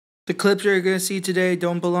The clips you're going to see today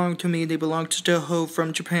don't belong to me. They belong to Toho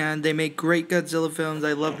from Japan. They make great Godzilla films.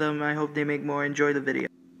 I love them. I hope they make more. Enjoy the video.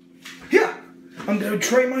 Yeah! I'm going to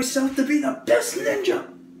train myself to be the best ninja!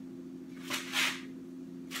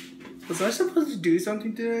 Was I supposed to do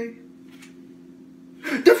something today?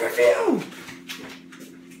 The review!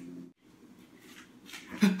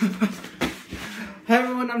 Hi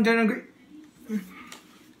everyone, I'm Dino Green.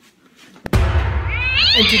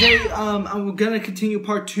 And today, I'm gonna continue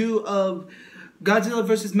part 2 of Godzilla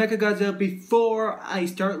vs. MechaGodzilla before I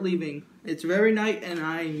start leaving. It's very night and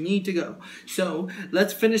I need to go. So,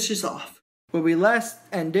 let's finish this off. Where we last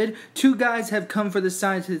ended, 2 guys have come for the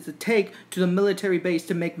scientists to take to the military base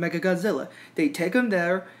to make MechaGodzilla. They take him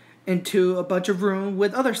there into a bunch of room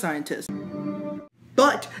with other scientists.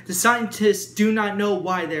 But the scientists do not know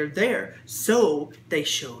why they're there, so they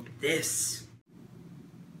showed this.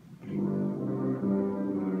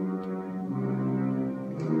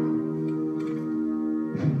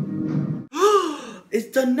 It's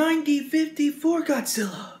the 1954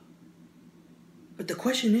 Godzilla! But the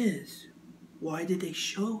question is, why did they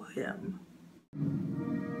show him?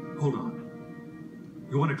 Hold on.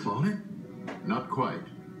 You want to clone it? Not quite.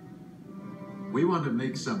 We want to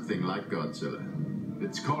make something like Godzilla.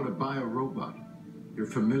 It's called a biorobot. You're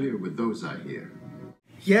familiar with those, I hear.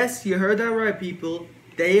 Yes, you heard that right, people.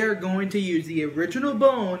 They are going to use the original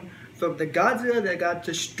bone from the Godzilla that got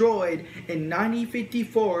destroyed in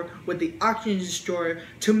 1954 with the oxygen destroyer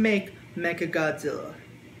to make MechaGodzilla.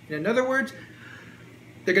 In other words,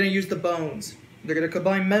 they're going to use the bones. They're going to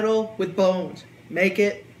combine metal with bones. Make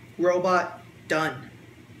it, robot, done.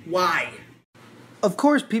 Why? Of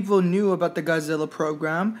course, people knew about the Godzilla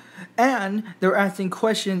program, and they're asking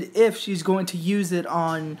questions if she's going to use it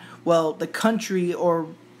on, well, the country or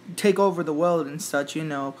take over the world and such, you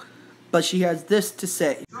know. But she has this to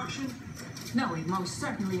say. No, it most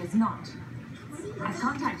certainly is not. I've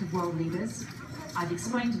contacted world leaders. I've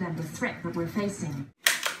explained to them the threat that we're facing.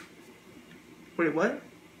 Wait, what?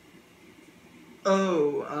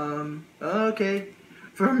 Oh, okay.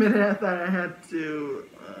 For a minute I thought I had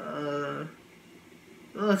to,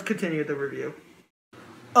 let's continue the review.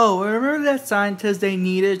 Oh, remember that scientist they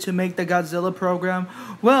needed to make the Godzilla program?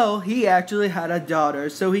 Well, he actually had a daughter,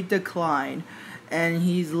 so he declined. And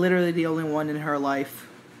he's literally the only one in her life.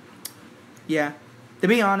 Yeah. To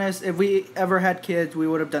be honest, if we ever had kids, we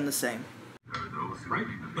would have done the same. Right?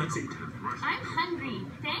 Let's eat. I'm hungry.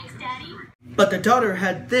 Thanks, Daddy. But the daughter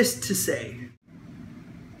had this to say.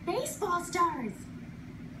 Baseball stars.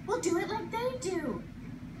 We'll do it like they do.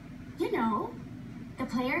 You know, the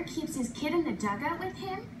player keeps his kid in the dugout with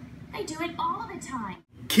him. They do it all the time.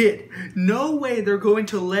 Kid, no way they're going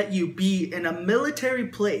to let you be in a military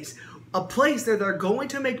place. A place that they're going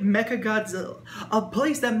to make MechaGodzilla. A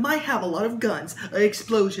place that might have a lot of guns,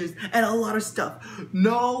 explosions, and a lot of stuff.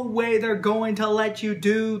 No way they're going to let you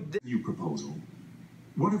do this. New proposal.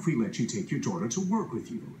 What if we let you take your daughter to work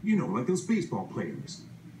with you? You know, like those baseball players.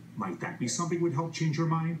 Might that be something that would help change your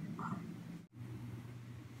mind?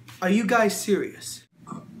 Are you guys serious?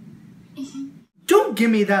 Don't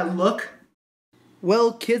give me that look.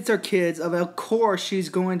 Well, kids are kids. Of course she's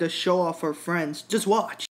going to show off her friends. Just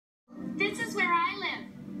watch. This is where I live.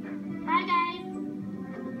 Bye, guys.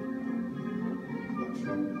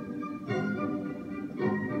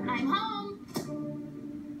 I'm home.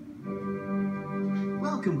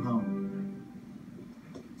 Welcome home.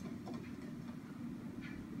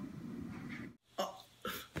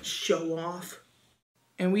 Show off.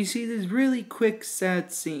 And we see this really quick,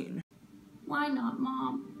 sad scene. Why not,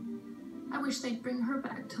 Mom? I wish they'd bring her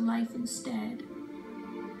back to life instead.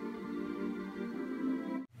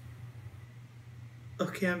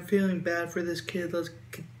 Okay, I'm feeling bad for this kid. Let's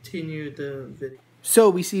continue the video. So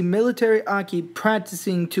we see military Aki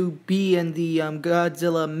practicing to be in the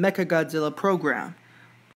Godzilla MechaGodzilla program.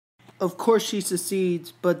 Of course she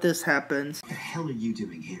succeeds, but this happens. What the hell are you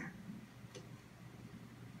doing here?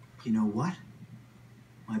 You know what?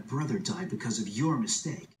 My brother died because of your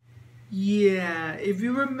mistake. Yeah, if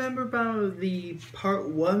you remember about the part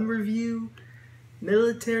 1 review,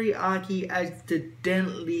 military Aki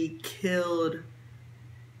accidentally killed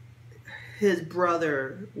his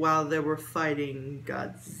brother while they were fighting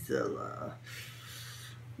Godzilla.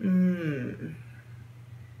 You're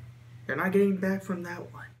not getting back from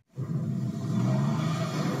that one.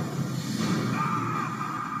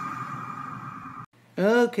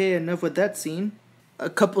 Okay, enough with that scene. A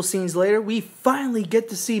couple scenes later, we finally get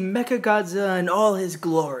to see MechaGodzilla in all his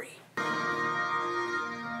glory.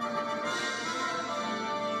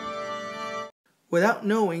 Without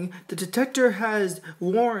knowing, the detector has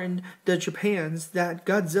warned the Japans that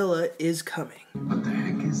Godzilla is coming. What the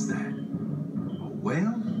heck is that? A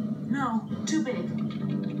whale? No, too big.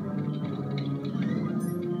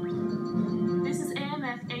 This is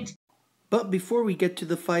AMF. But before we get to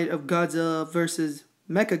the fight of Godzilla versus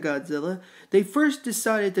MechaGodzilla, they first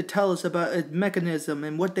decided to tell us about its mechanism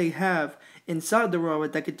and what they have inside the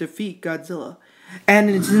robot that could defeat Godzilla. And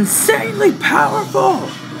it's insanely powerful!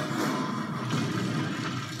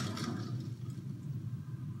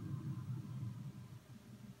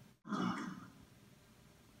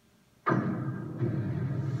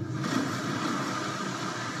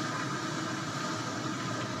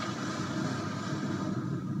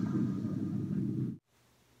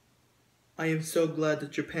 I am so glad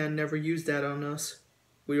that Japan never used that on us.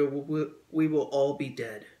 We will all be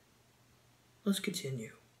dead. Let's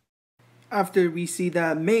continue. After we see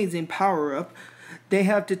that amazing power-up, they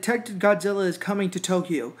have detected Godzilla is coming to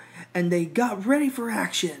Tokyo, and they got ready for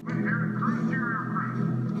action.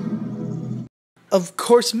 Of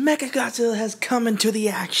course, MechaGodzilla has come into the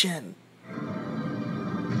action.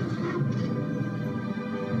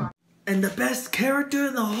 And the best character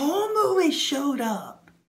in the whole movie showed up.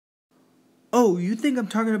 Oh, you think I'm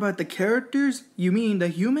talking about the characters? You mean the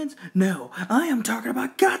humans? No, I am talking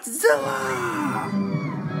about Godzilla!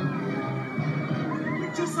 We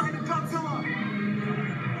just sighted Godzilla!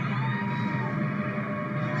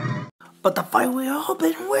 But the fight we all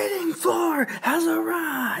been waiting for has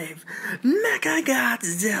arrived!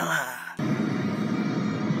 MechaGodzilla!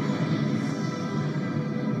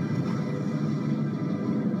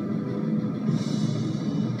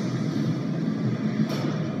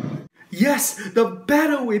 Yes, the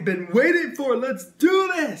battle we've been waiting for! Let's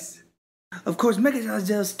do this! Of course,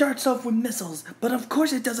 MechaGodzilla starts off with missiles, but of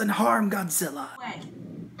course it doesn't harm Godzilla.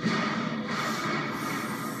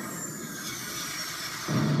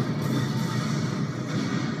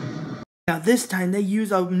 Now this time they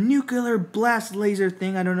use a nuclear blast laser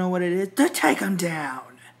thing, I don't know what it is, to take him down.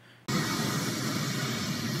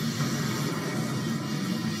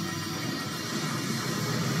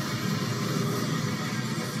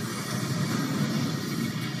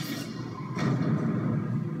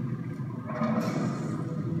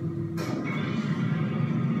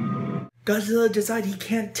 Godzilla decides he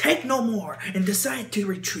can't take no more and decides to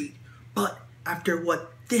retreat. But after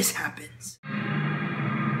what this happens.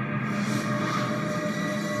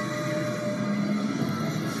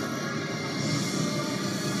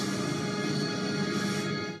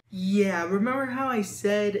 Yeah, remember how I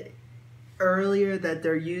said earlier that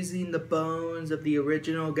they're using the bones of the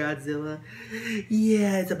original Godzilla?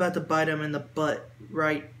 Yeah, it's about to bite him in the butt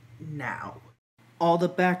right now. All the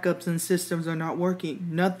backups and systems are not working.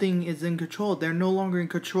 Nothing is in control. They're no longer in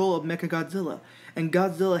control of MechaGodzilla. And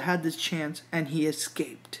Godzilla had this chance and he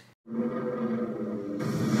escaped.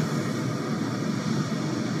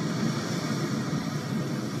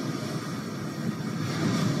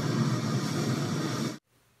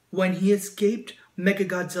 When he escaped,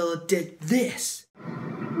 MechaGodzilla did this.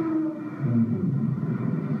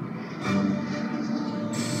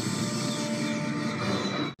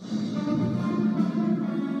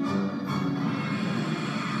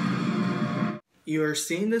 You are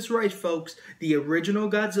seeing this right, folks. The original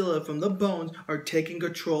Godzilla from the bones are taking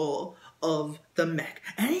control of the mech.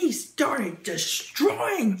 And he started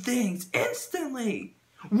destroying things instantly.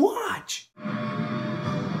 Watch!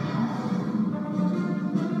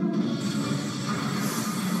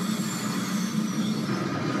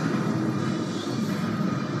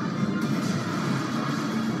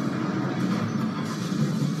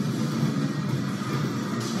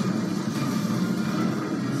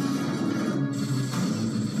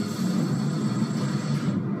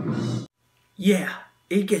 Yeah,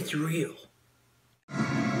 it gets real.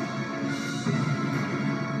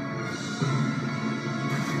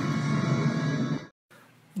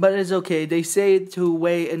 But it's okay, they say to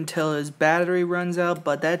wait until his battery runs out,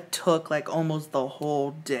 but that took like almost the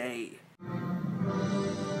whole day.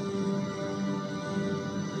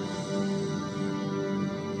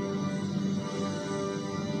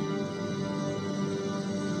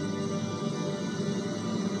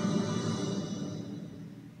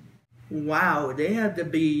 Wow, they have to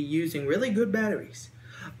be using really good batteries.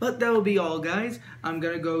 But that will be all, guys. I'm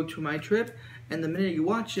gonna go to my trip, and the minute you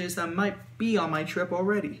watch this, I might be on my trip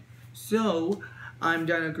already. So, I'm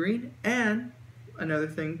Dino Green, and another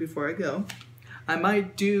thing before I go, I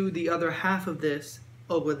might do the other half of this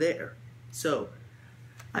over there. So,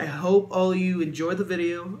 I hope all of you enjoy the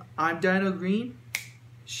video. I'm Dino Green,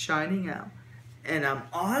 shining out, and I'm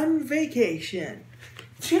on vacation.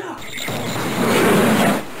 Ciao!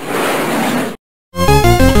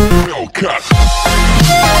 Cut.